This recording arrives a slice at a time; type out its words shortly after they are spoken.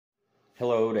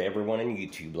Hello to everyone in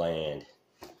YouTube land.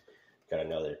 Got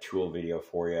another tool video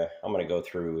for you. I'm going to go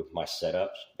through my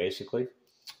setups basically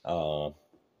and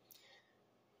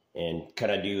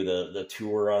kind of do the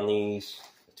tour on these,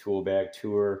 the tool bag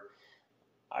tour.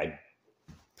 I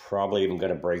probably am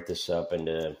going to break this up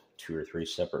into 2 or 3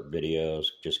 separate videos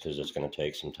just because it's going to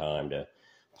take some time to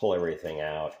pull everything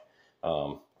out.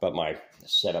 But my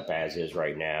setup as is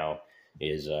right now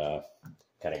is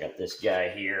kind of got this guy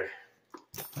here.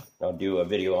 I'll do a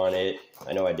video on it.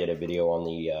 I know I did a video on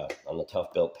the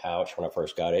TOUGHBUILT pouch when I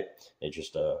first got it. It's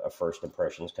just a first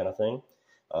impressions kind of thing.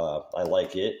 I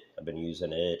like it. I've been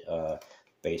using it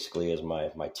basically as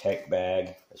my tech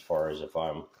bag as far as if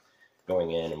I'm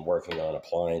going in and working on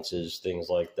appliances, things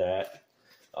like that.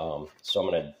 So I'm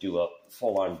going to do a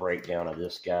full-on breakdown of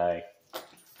this guy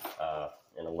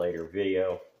in a later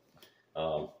video.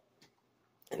 And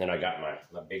then I got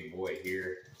my big boy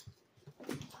here.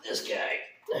 This guy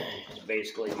is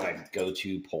basically my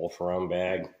go-to pull from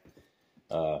bag.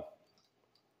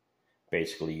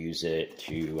 Basically use it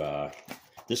to,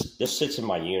 this sits in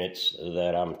my units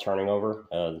that I'm turning over.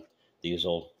 This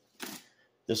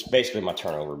is basically my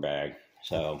turnover bag.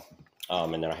 So,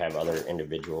 and then I have other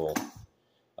individual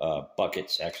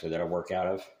buckets actually that I work out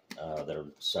of that are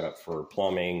set up for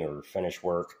plumbing or finish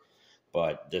work.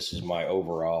 But this is my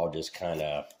overall just kind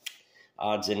of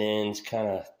odds and ends kind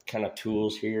of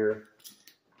tools here.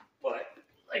 But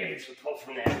I can usually pull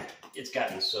from that. It's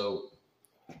gotten so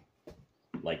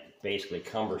like basically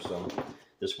cumbersome.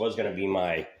 This was going to be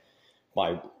my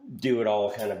do it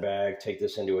all kind of bag, take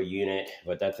this into a unit,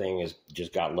 but that thing is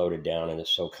just got loaded down and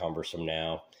it's so cumbersome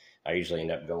now. I usually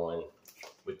end up going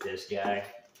with this guy.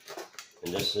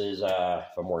 And this is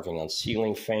if I'm working on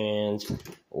ceiling fans,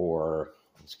 or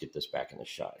let's get this back in the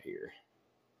shot here.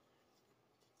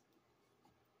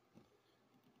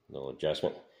 Little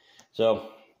adjustment. So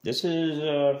this is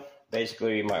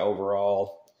basically my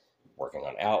overall working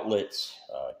on outlets,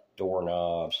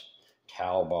 doorknobs,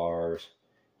 towel bars.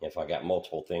 If I got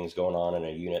multiple things going on in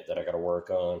a unit that I got to work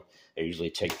on, I usually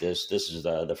take this. This is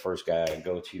the first guy I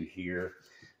go to here.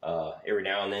 Every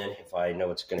now and then, if I know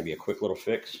it's going to be a quick little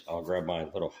fix, I'll grab my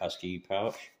little Husky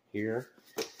pouch here.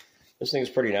 This thing's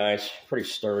pretty nice, pretty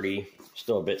sturdy,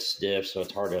 still a bit stiff, so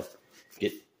it's hard to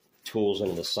get tools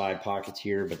into the side pockets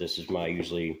here, but this is my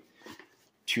usually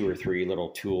 2 or 3 little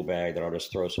tool bag that I'll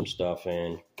just throw some stuff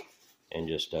in and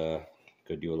just go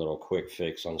do a little quick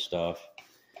fix on stuff.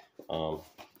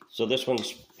 So this one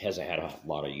hasn't had a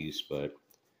lot of use, but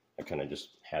I kind of just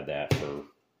had that for,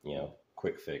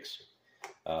 quick fix.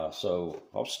 So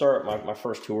I'll start my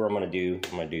first tour I'm going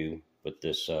to do with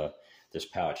this this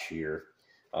pouch here.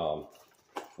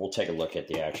 We'll take a look at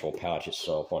the actual pouch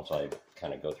itself once I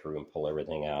kind of go through and pull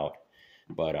everything out.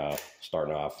 But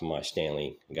starting off my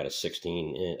Stanley, I got a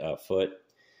 16-foot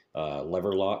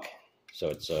lever lock. So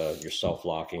it's your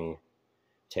self-locking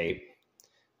tape.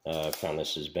 I found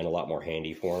this has been a lot more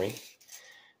handy for me.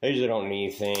 I usually don't need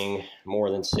anything more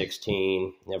than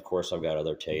 16. And of course, I've got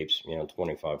other tapes,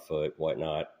 25-foot,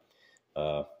 whatnot,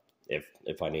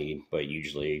 if I need. But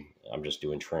usually, I'm just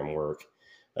doing trim work.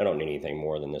 I don't need anything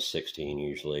more than the 16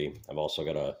 usually. I've also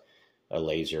got a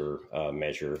laser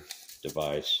measure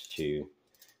device too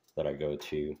that I go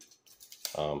to.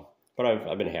 But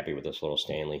I've been happy with this little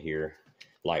Stanley here.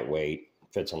 Lightweight,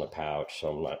 fits on the pouch, so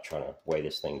I'm not trying to weigh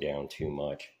this thing down too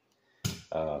much.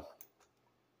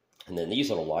 And then these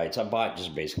little lights, I bought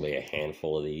just basically a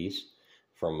handful of these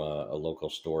from a local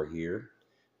store here.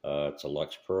 It's a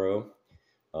LUXPRO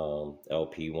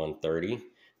LP130.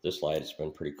 This light has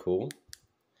been pretty cool.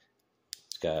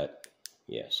 It's got,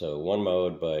 so one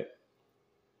mode, but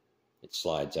it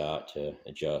slides out to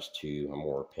adjust to a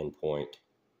more pinpoint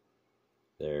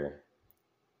there.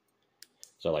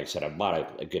 So like I said, I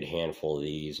bought a good handful of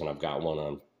these, and I've got one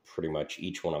on pretty much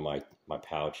each one of my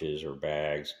pouches or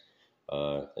bags,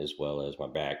 as well as my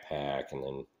backpack, and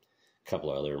then a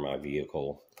couple of other in my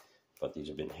vehicle. But these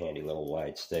have been handy little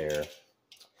lights there.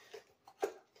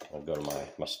 I'll go to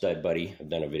my StudBuddy. I've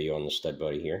done a video on the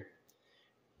StudBuddy here.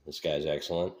 This guy's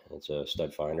excellent. It's a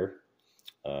stud finder.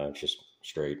 It's just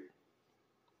straight,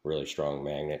 really strong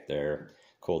magnet there.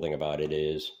 Cool thing about it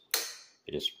is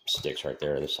it just sticks right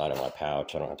there to the side of my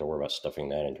pouch. I don't have to worry about stuffing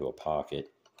that into a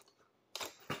pocket.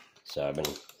 So I've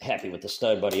been happy with the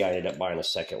StudBuddy. I ended up buying a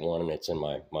second one, and it's in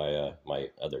my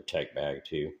other tech bag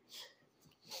too.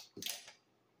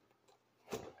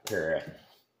 Pair of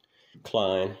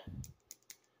Klein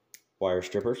wire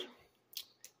strippers.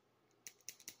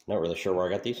 Not really sure where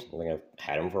I got these. I think I've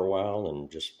had them for a while and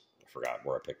just forgot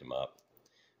where I picked them up.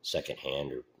 Second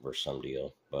hand or some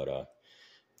deal. But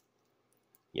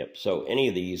Yep. So any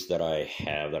of these that I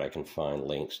have that I can find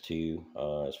links to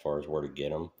as far as where to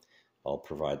get them, I'll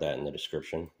provide that in the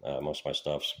description. Most of my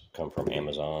stuff's come from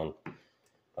Amazon.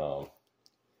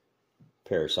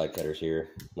 Pair of side cutters here,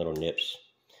 little nips.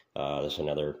 This is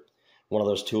another one of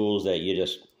those tools that you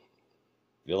just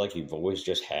feel like you've always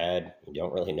just had. You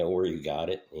don't really know where you got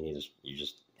it, and you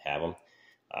just have them.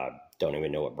 I don't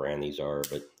even know what brand these are,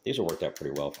 but these have worked out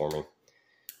pretty well for me.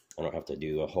 I don't have to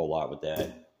do a whole lot with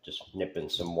that. Just nipping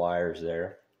some wires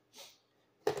there.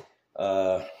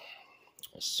 A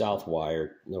south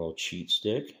wire little cheat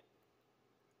stick.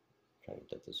 Trying to get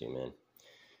that to zoom in.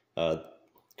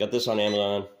 Got this on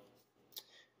Amazon.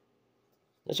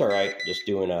 It's all right. Just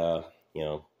doing you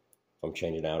know, if I'm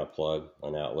changing out a plug,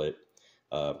 an outlet.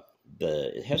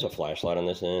 It has a flashlight on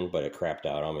this end, but it crapped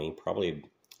out on me probably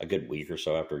a good week or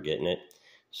so after getting it.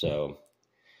 So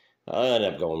I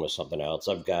ended up going with something else.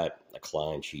 I've got a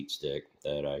Klein cheat stick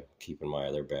that I keep in my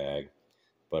other bag,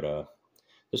 but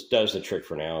this does the trick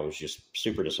for now. I was just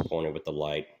super disappointed with the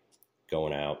light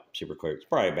going out super quick. It's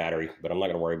probably a battery, but I'm not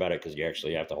going to worry about it because you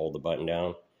actually have to hold the button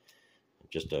down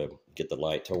just to get the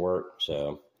light to work.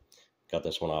 So got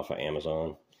this one off of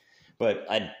Amazon, but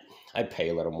I'd pay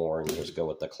a little more and just go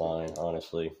with the Klein,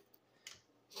 honestly.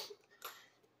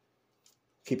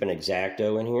 Keep an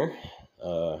X-Acto in here.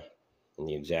 And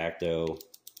the X-Acto,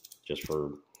 just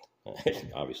for,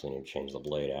 obviously need to change the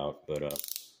blade out, but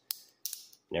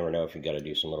never know if you got to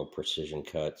do some little precision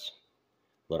cuts,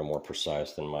 a little more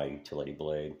precise than my utility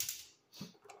blade.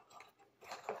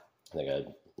 I think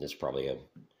it's probably a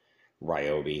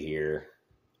Ryobi here.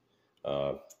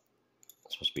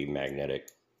 It's supposed to be magnetic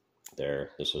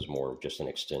there. This is more of just an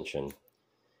extension.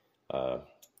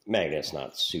 Magnet's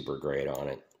not super great on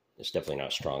it. It's definitely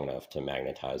not strong enough to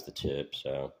magnetize the tip,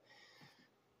 so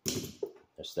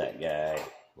that's that guy.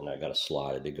 And I got a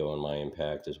slotted to go in my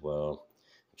impact as well.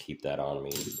 Keep that on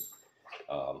me.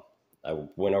 I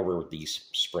went over these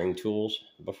spring tools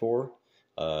before.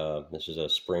 This is a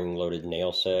spring-loaded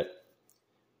nail set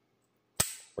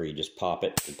where you just pop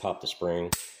it. You pop the spring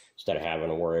instead of having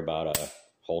to worry about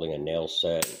holding a nail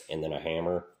set and then a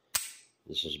hammer.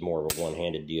 This is more of a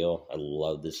one-handed deal. I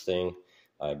love this thing.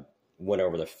 I went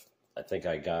over I think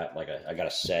I got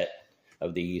a set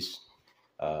of these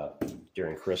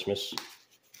during Christmas.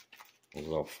 A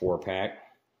little 4-pack.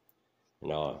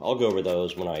 And I'll go over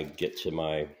those when I get to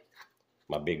my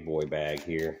big boy bag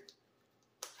here.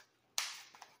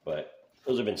 But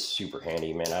those have been super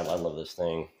handy, man. I love this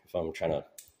thing. If I'm trying to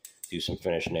do some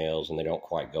finished nails and they don't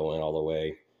quite go in all the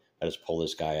way, I just pull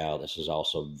this guy out. This is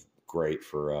also great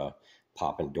for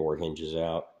popping door hinges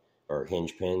out, or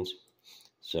hinge pins.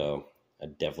 So I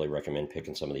definitely recommend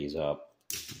picking some of these up.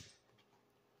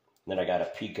 Then I got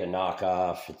a Pika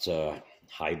knockoff. It's a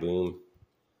high boom.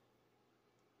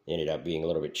 Ended up being a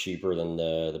little bit cheaper than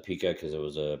the Pika because it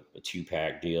was a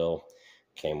 2-pack deal.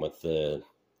 Came with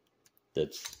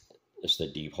it's the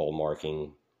deep hole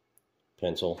marking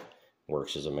pencil.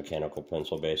 Works as a mechanical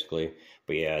pencil basically.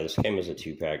 But yeah, this came as a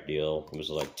 2-pack deal. It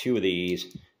was like 2 of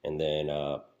these and then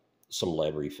some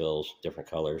lead refills, different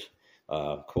colors.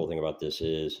 Cool thing about this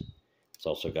is it's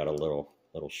also got a little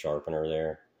sharpener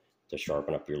there to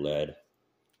sharpen up your lead.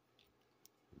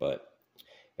 But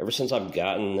ever since I've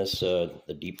gotten this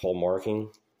the deep hole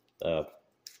marking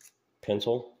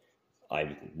pencil,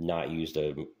 I've not used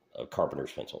a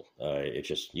carpenter's pencil. It's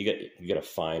just you get a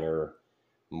finer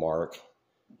mark,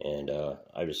 and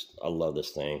I love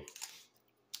this thing.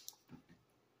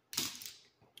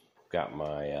 Got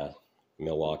my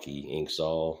Milwaukee ink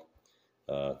saw.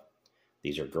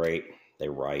 These are great. They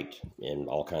write in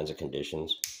all kinds of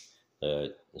conditions.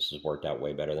 This has worked out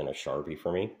way better than a Sharpie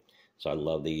for me. So I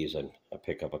love these. I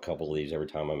pick up a couple of these every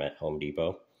time I'm at Home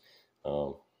Depot.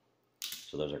 So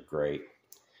those are great.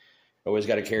 Always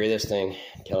got to carry this thing,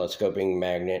 telescoping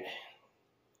magnet.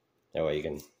 That way you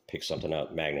can pick something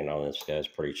up. Magnet on this guy's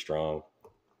pretty strong.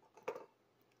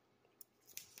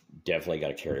 Definitely got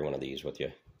to carry one of these with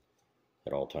you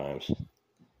at all times,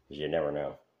 because you never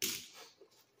know.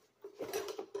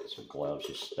 Some gloves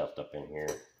just stuffed up in here.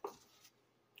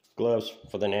 Gloves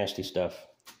for the nasty stuff.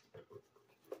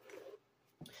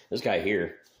 This guy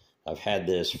here, I've had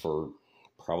this for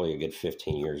probably a good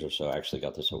 15 years or so. I actually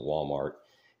got this at Walmart,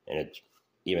 and it's,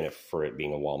 even if for it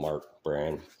being a Walmart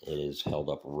brand, it is held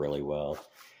up really well.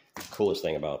 The coolest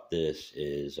thing about this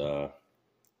is the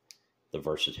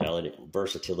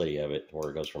versatility of it, where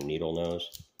it goes from needle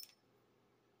nose,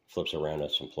 flips around to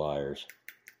some pliers.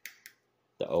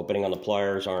 The opening on the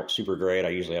pliers aren't super great. I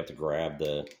usually have to grab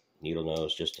the needle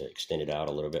nose just to extend it out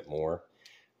a little bit more.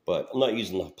 But I'm not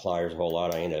using the pliers a whole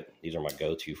lot. These are my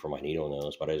go-to for my needle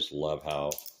nose, but I just love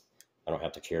how I don't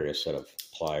have to carry a set of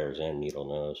pliers and needle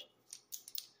nose.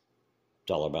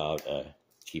 It's all about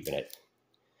keeping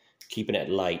it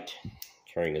light,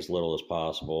 carrying as little as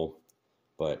possible,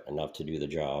 but enough to do the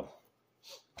job.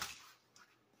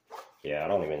 Yeah, I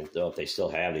don't even know if they still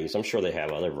have these. I'm sure they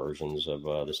have other versions of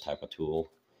this type of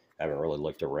tool. I haven't really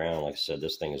looked around. Like I said,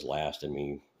 this thing has lasted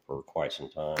me for quite some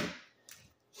time.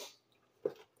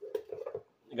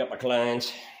 I got my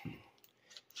Kleins.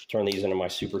 Turn these into my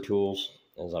super tools,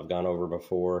 as I've gone over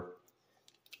before.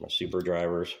 My super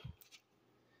drivers.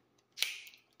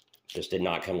 This did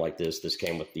not come like this. This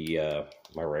came with the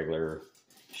my regular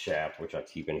shaft, which I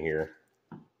keep in here.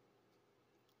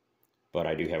 But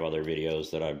I do have other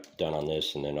videos that I've done on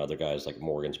this, and then other guys like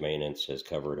Morgan's Maintenance has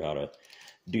covered how to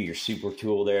do your super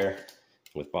tool there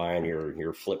with buying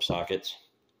your flip sockets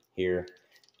here.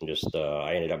 And just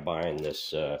I ended up buying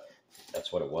this.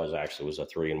 That's what it was actually. It was a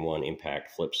 3-in-1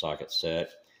 impact flip socket set.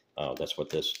 That's what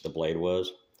the blade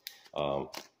was.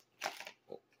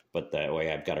 But that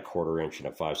way I've got a 1/4 inch and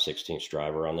a 5/16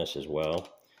 driver on this as well.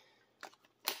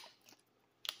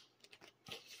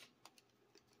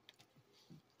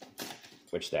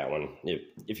 Which that one,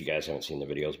 if you guys haven't seen the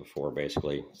videos before,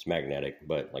 basically it's magnetic,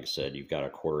 but like I said, you've got a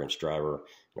 1/4 inch driver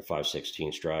and a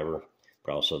 5/16 driver.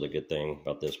 But also the good thing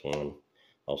about this one,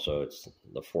 also it's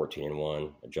the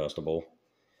 14-in-1 adjustable.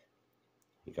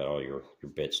 You got all your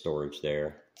bit storage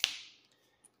there.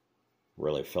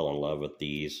 Really fell in love with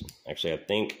these. Actually, I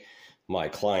think my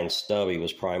Klein Stubby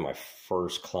was probably my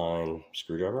first Klein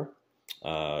screwdriver.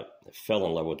 I fell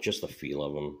in love with just the feel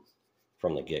of them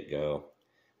from the get-go.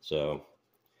 So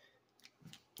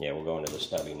yeah, we'll go into the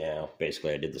Stubby now.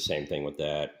 Basically, I did the same thing with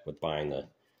that, with buying the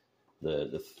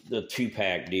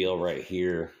 2-pack deal right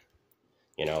here.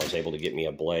 You know, I was able to get me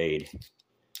a blade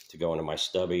to go into my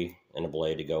Stubby and a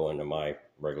blade to go into my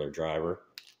regular driver.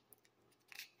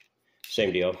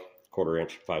 Same deal, 1/4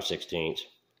 inch, 5/16.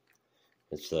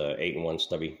 It's the 8-in-1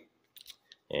 Stubby.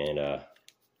 And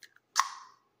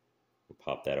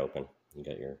pop that open. You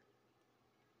got your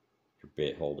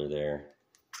bit holder there.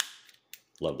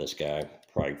 Love this guy.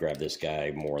 Probably grab this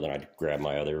guy more than I'd grab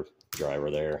my other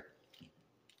driver there.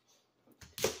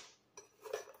 I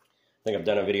think I've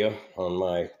done a video on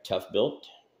my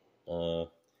TOUGHBUILT.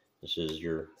 This is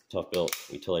your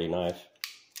TOUGHBUILT utility knife.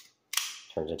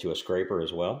 Turns into a scraper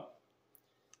as well.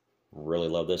 Really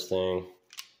love this thing.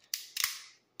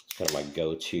 It's kind of my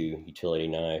go-to utility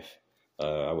knife.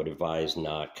 I would advise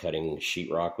not cutting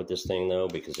sheetrock with this thing though,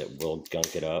 because it will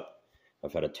gunk it up.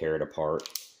 I've had to tear it apart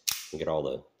and get all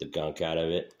the gunk out of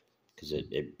it because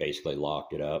it basically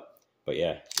locked it up. But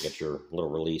yeah, you got your little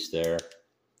release there.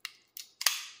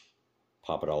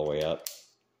 Pop it all the way up.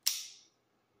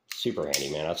 Super handy,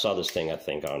 man. I saw this thing, I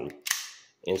think, on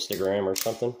Instagram or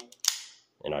something,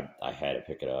 and I had to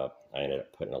pick it up. I ended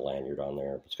up putting a lanyard on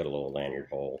there. It's got a little lanyard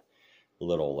hole,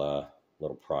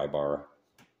 little pry bar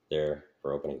there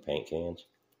for opening paint cans.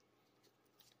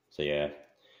 So yeah,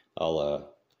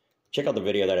 I'll check out the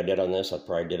video that I did on this. I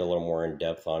probably did a little more in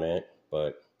depth on it,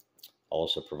 but I'll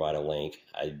also provide a link.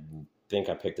 I think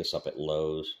I picked this up at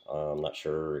Lowe's. I'm not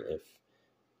sure if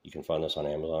you can find this on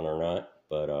Amazon or not,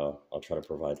 but I'll try to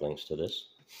provide links to this.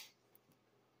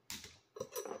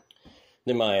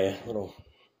 Then my little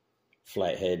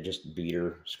flathead, just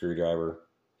beater screwdriver,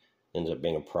 ends up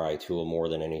being a pry tool more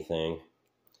than anything.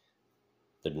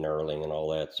 The knurling and all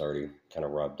that's already kind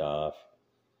of rubbed off,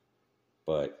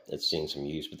 but it's seen some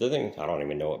use. But the thing, I don't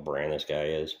even know what brand this guy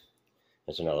is.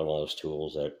 It's another one of those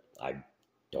tools that I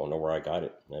don't know where I got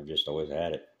it. I've just always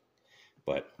had it.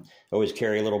 But always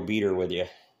carry a little beater with you.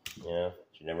 Yeah,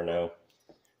 you never know.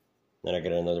 Then I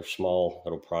got another small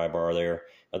little pry bar there.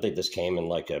 I think this came in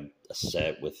like a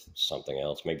set with something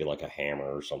else, maybe like a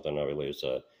hammer or something. I believe it's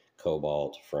a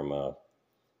Cobalt from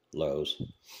Lowe's.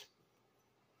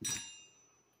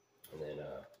 And then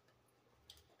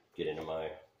get into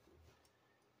my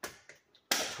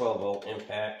 12-volt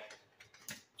impact.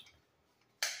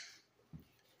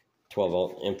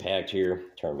 12-volt impact here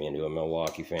turned me into a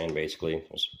Milwaukee fan, basically.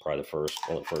 It was probably one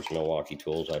of the first Milwaukee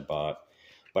tools I bought,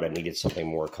 but I needed something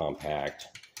more compact.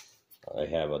 I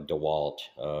have a DeWalt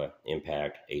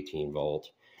impact 18-volt,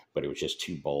 but it was just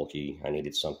too bulky. I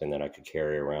needed something that I could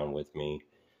carry around with me.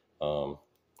 I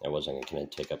wasn't going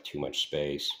to take up too much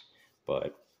space,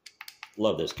 but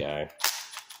love this guy.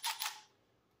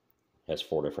 Has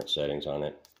 4 different settings on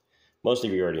it. Most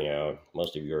of you already know.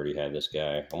 Most of you already have this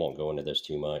guy. I won't go into this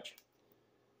too much.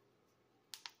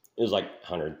 It was like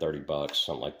 130 bucks,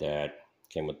 something like that.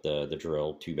 Came with the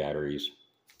drill, 2 batteries,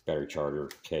 battery charger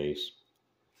case.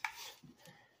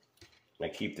 And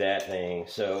I keep that thing.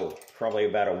 So probably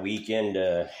about a week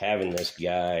into having this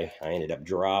guy, I ended up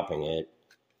dropping it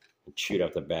and chewed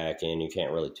up the back end. You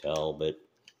can't really tell, but it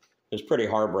was pretty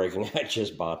heartbreaking. I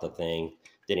just bought the thing,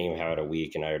 didn't even have it a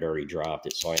week, and I had already dropped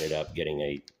it. So I ended up getting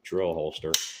a drill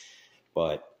holster.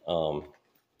 But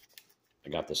I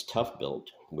got this TOUGHBUILT,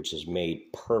 which is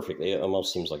made perfectly. It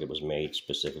almost seems like it was made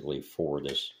specifically for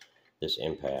this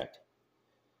impact.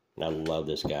 And I love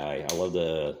this guy. I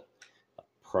love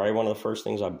probably one of the first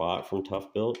things I bought from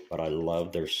TOUGHBUILT, but I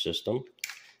love their system.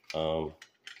 I'm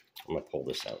going to pull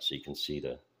this out so you can see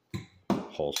the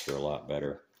holster a lot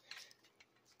better.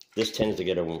 This tends to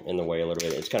get in the way a little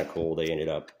bit. It's kind of cool. They ended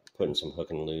up putting some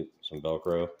hook and loop, some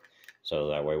Velcro, so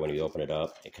that way when you open it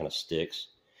up, it kind of sticks,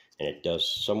 and it does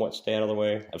somewhat stay out of the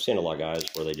way. I've seen a lot of guys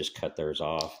where they just cut theirs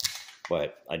off,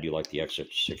 but I do like the extra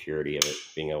security of it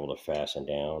being able to fasten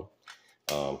down.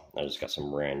 I just got some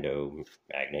rando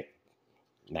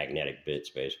magnetic bits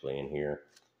basically in here.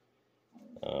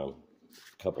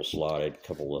 Couple slotted,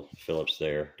 couple of Phillips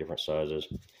there, different sizes.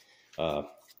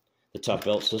 The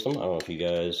TOUGHBUILT system, I don't know if you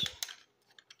guys,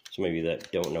 some of you that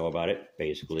don't know about it,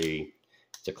 basically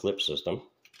it's a clip system.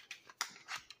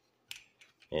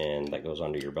 And that goes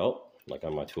under your belt, like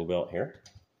on my tool belt here.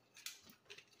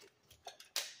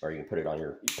 Or you can put it on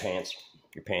your pants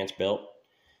belt,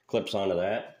 clips onto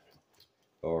that,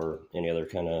 or any other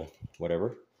kind of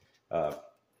whatever. And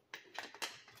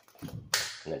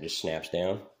that just snaps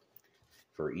down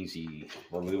for easy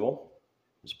removal.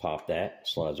 Just pop that,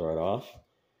 slides right off.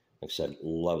 Like I said,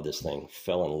 love this thing.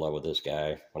 Fell in love with this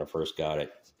guy when I first got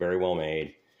it. Very well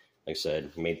made. Like I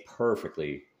said, made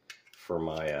perfectly for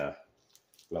my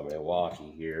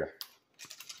Milwaukee here.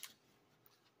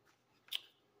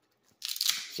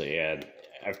 So yeah,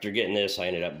 after getting this, I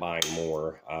ended up buying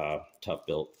more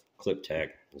TOUGHBUILT Clip Tech.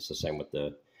 It's the same with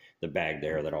the bag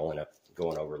there that I'll end up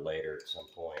going over later at some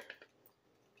point.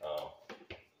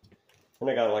 And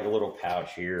I got like a little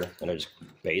pouch here that I just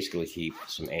basically keep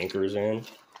some anchors in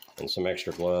and some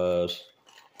extra gloves,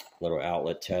 little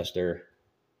outlet tester.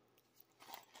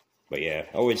 But yeah,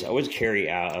 I always carry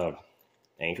out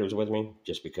anchors with me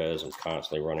just because I'm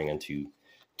constantly running into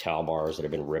towel bars that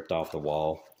have been ripped off the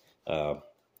wall.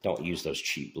 Don't use those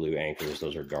cheap blue anchors.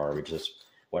 Those are garbage. That's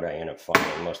what I end up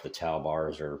finding most of the towel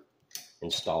bars are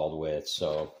installed with.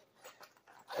 So,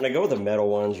 and I go with the metal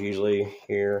ones usually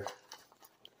here.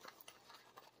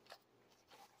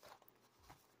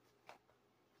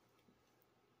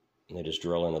 And they just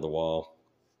drill into the wall.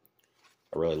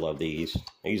 I really love these.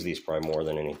 I use these probably more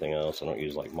than anything else. I don't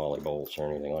use like molly bolts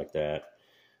or anything like that.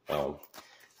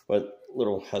 But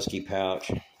little husky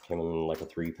pouch, came in like a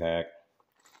 3-pack.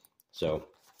 So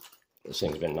this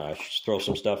thing's been nice. Just throw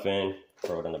some stuff in,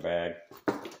 throw it in the bag,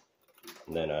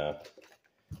 and then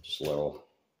just a little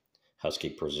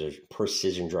husky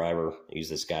precision driver. I use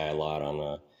this guy a lot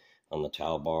on the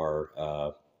towel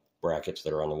bar brackets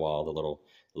that are on the wall.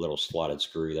 The little slotted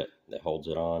screw that holds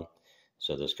it on.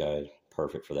 So this guy's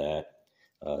perfect for that.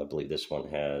 I believe this one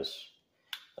has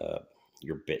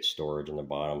your bit storage in the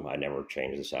bottom. I never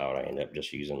change this out. I end up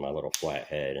just using my little flat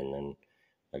head, and then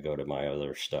I go to my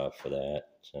other stuff for that.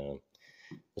 So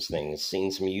this thing has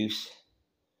seen some use.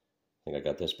 I think I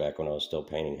got this back when I was still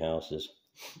painting houses.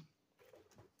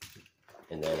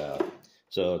 And then,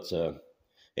 so it's a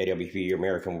AWP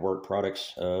American Work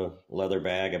Products leather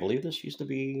bag. I believe this used to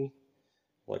be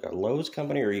like a Lowe's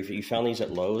company, or you found these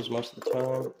at Lowe's most of the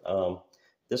time.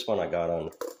 This one I got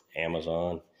on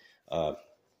Amazon.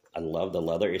 I love the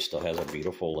leather. It still has a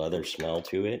beautiful leather smell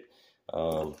to it.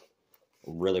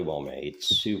 Really well made.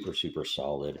 Super, super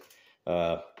solid.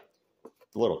 The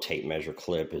little tape measure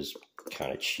clip is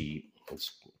kind of cheap.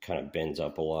 It's kind of bends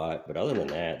up a lot. But other than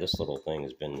that, this little thing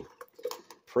has been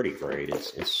pretty great.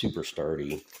 It's super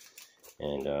sturdy.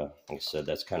 And like I said,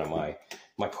 that's kind of my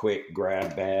quick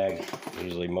grab bag.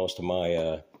 Usually most of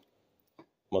my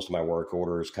work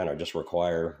orders kind of just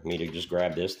require me to just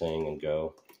grab this thing and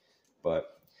go. But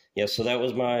yeah, so that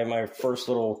was my first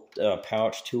little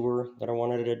pouch tour that I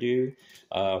wanted to do.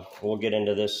 We'll get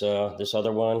into this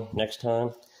other one next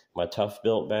time. My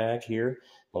TOUGHBUILT bag here,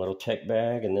 my little tech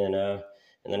bag, and then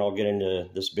I'll get into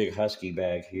this big husky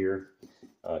bag here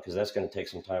because that's going to take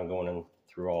some time going in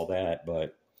through all that.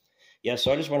 But yeah,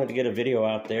 so I just wanted to get a video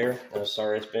out there.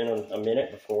 Sorry, it's been a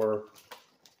minute before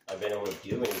I've been able to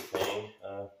do anything.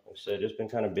 Like I said, it's been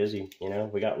kind of busy. You know,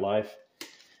 we got life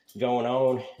going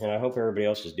on, and I hope everybody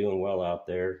else is doing well out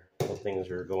there. Hope things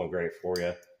are going great for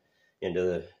you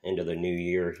into the new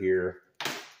year here.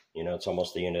 You know, it's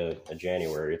almost the end of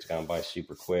January. It's gone by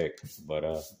super quick, but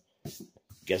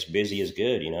guess busy is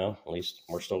good, you know. At least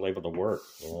we're still able to work,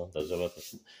 you know. Those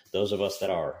of us that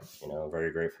are, you know, I'm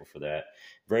very grateful for that.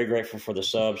 Very grateful for the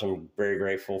subs. I'm very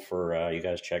grateful for you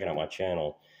guys checking out my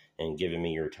channel and giving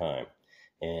me your time.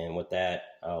 And with that,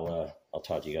 I'll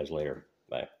talk to you guys later.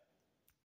 Bye.